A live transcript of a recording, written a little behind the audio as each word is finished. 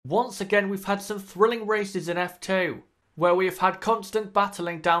Once again we've had some thrilling races in F2, where we have had constant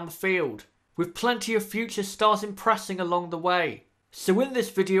battling down the field, with plenty of future stars impressing along the way. So in this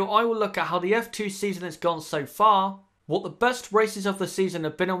video I will look at how the F2 season has gone so far, what the best races of the season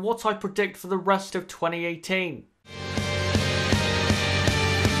have been and what I predict for the rest of 2018.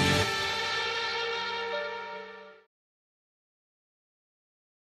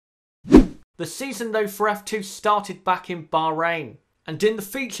 The season though for F2 started back in Bahrain, and in the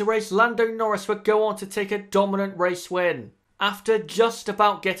feature race Lando Norris would go on to take a dominant race win, after just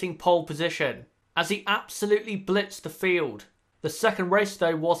about getting pole position, as he absolutely blitzed the field. The second race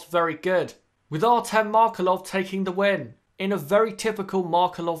though was very good, with Artem Markelov taking the win, in a very typical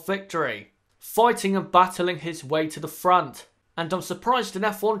Markelov victory, fighting and battling his way to the front, and I'm surprised an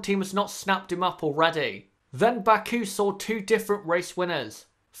F1 team has not snapped him up already. Then Baku saw two different race winners.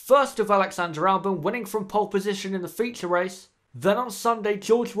 First of Alexander Albon winning from pole position in the feature race. Then on Sunday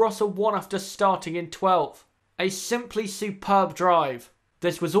George Russell won after starting in 12th. A simply superb drive.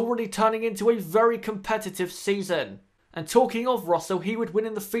 This was already turning into a very competitive season. And talking of Russell, he would win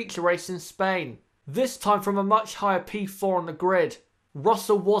in the feature race in Spain. This time from a much higher P4 on the grid.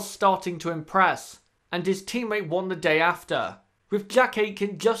 Russell was starting to impress, and his teammate won the day after, with Jack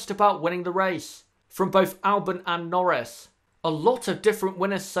Aitken just about winning the race, from both Albon and Norris. A lot of different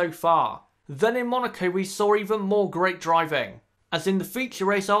winners so far. Then in Monaco we saw even more great driving, as in the feature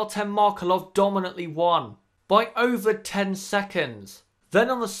race Artem Markelov dominantly won, by over 10 seconds.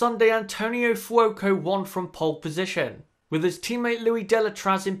 Then on the Sunday Antonio Fuoco won from pole position, with his teammate Louis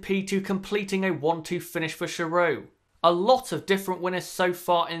Delatraz in P2 completing a 1-2 finish for Charot. A lot of different winners so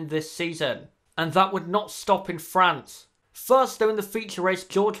far in this season, and that would not stop in France. First though in the feature race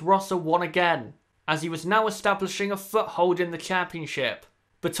George Russell won again, as he was now establishing a foothold in the championship.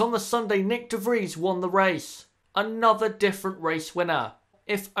 But on the Sunday Nyck de Vries won the race. Another different race winner.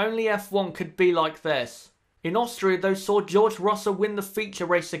 If only F1 could be like this. In Austria though saw George Russell win the feature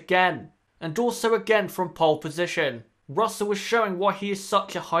race again, and also again from pole position. Russell was showing why he is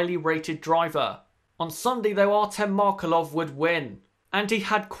such a highly rated driver. On Sunday though Artem Markelov would win, and he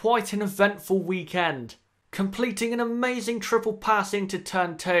had quite an eventful weekend, completing an amazing triple pass into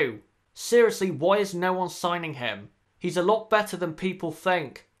turn 2. Seriously, why is no one signing him? He's a lot better than people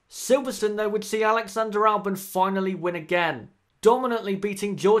think. Silverstone though would see Alexander Albon finally win again, dominantly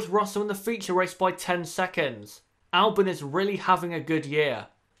beating George Russell in the feature race by 10 seconds. Albon is really having a good year.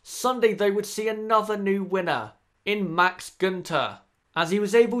 Sunday they would see another new winner, in Max Günther, as he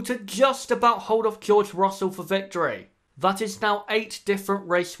was able to just about hold off George Russell for victory. That is now 8 different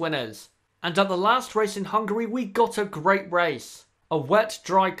race winners. And at the last race in Hungary we got a great race. A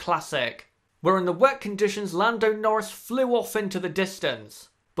wet-dry classic, where in the wet conditions Lando Norris flew off into the distance.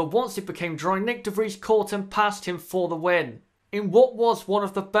 But once it became dry, Nyck de Vries caught and passed him for the win, in what was one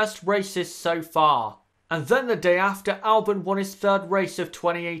of the best races so far. And then the day after, Albon won his third race of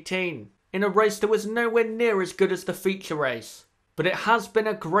 2018, in a race that was nowhere near as good as the feature race. But it has been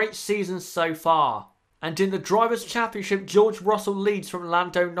a great season so far. And in the Drivers' Championship, George Russell leads from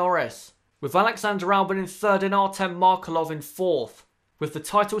Lando Norris, with Alexander Albon in third and Artem Markelov in fourth, with the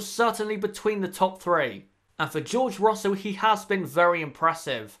title certainly between the top 3. And for George Russell, he has been very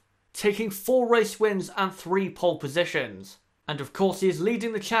impressive, taking 4 race wins and 3 pole positions. And of course he is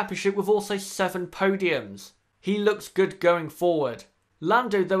leading the championship with also 7 podiums. He looks good going forward.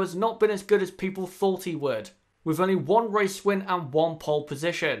 Lando though has not been as good as people thought he would, with only 1 race win and 1 pole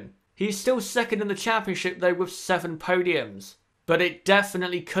position. He is still second in the championship though with 7 podiums. But it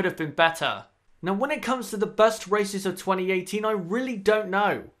definitely could have been better. Now when it comes to the best races of 2018, I really don't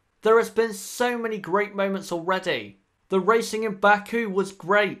know. There has been so many great moments already. The racing in Baku was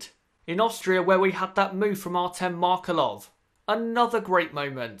great. In Austria where we had that move from Artem Markelov. Another great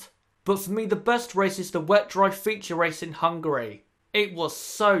moment. But for me the best race is the wet-dry feature race in Hungary. It was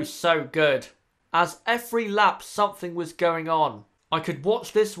so good. As every lap something was going on. I could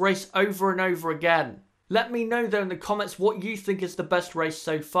watch this race over and over again. Let me know though in the comments what you think is the best race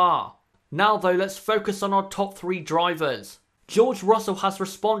so far. Now though, let's focus on our top 3 drivers. George Russell has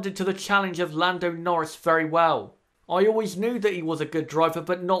responded to the challenge of Lando Norris very well. I always knew that he was a good driver,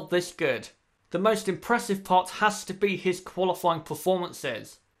 but not this good. The most impressive part has to be his qualifying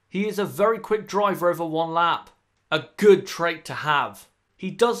performances. He is a very quick driver over 1 lap. A good trait to have.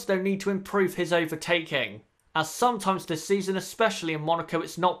 He does though need to improve his overtaking, as sometimes this season, especially in Monaco,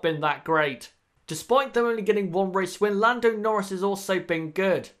 it's not been that great. Despite them only getting 1 race win, Lando Norris has also been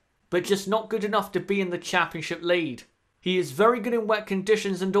good, but just not good enough to be in the championship lead. He is very good in wet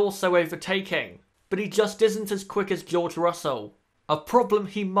conditions and also overtaking, but he just isn't as quick as George Russell. A problem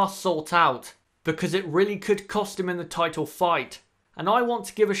he must sort out, because it really could cost him in the title fight. And I want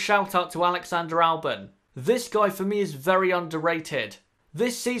to give a shout out to Alexander Albon. This guy for me is very underrated.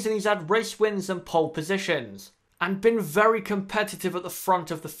 This season he's had race wins and pole positions, and been very competitive at the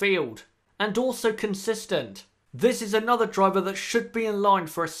front of the field, and also consistent. This is another driver that should be in line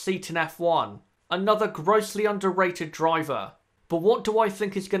for a seat in F1. Another grossly underrated driver. But what do I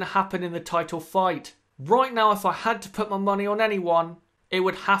think is going to happen in the title fight? Right now, if I had to put my money on anyone, it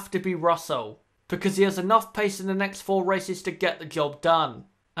would have to be Russell, because he has enough pace in the next 4 races to get the job done.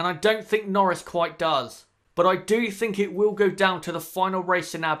 And I don't think Norris quite does. But I do think it will go down to the final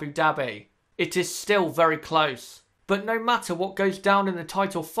race in Abu Dhabi. It is still very close. But no matter what goes down in the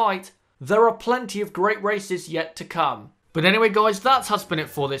title fight, there are plenty of great races yet to come. But anyway guys, that has been it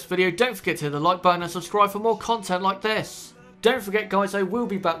for this video. Don't forget to hit the like button and subscribe for more content like this. Don't forget guys, I will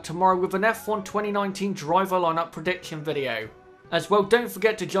be back tomorrow with an F1 2019 driver lineup prediction video. As well, don't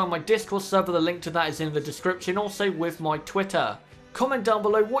forget to join my Discord server, the link to that is in the description, also with my Twitter. Comment down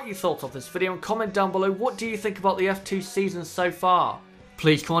below what you thought of this video and comment down below what do you think about the F2 season so far.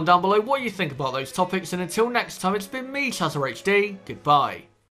 Please comment down below what you think about those topics, and until next time, it's been me, ChazzaHD, goodbye.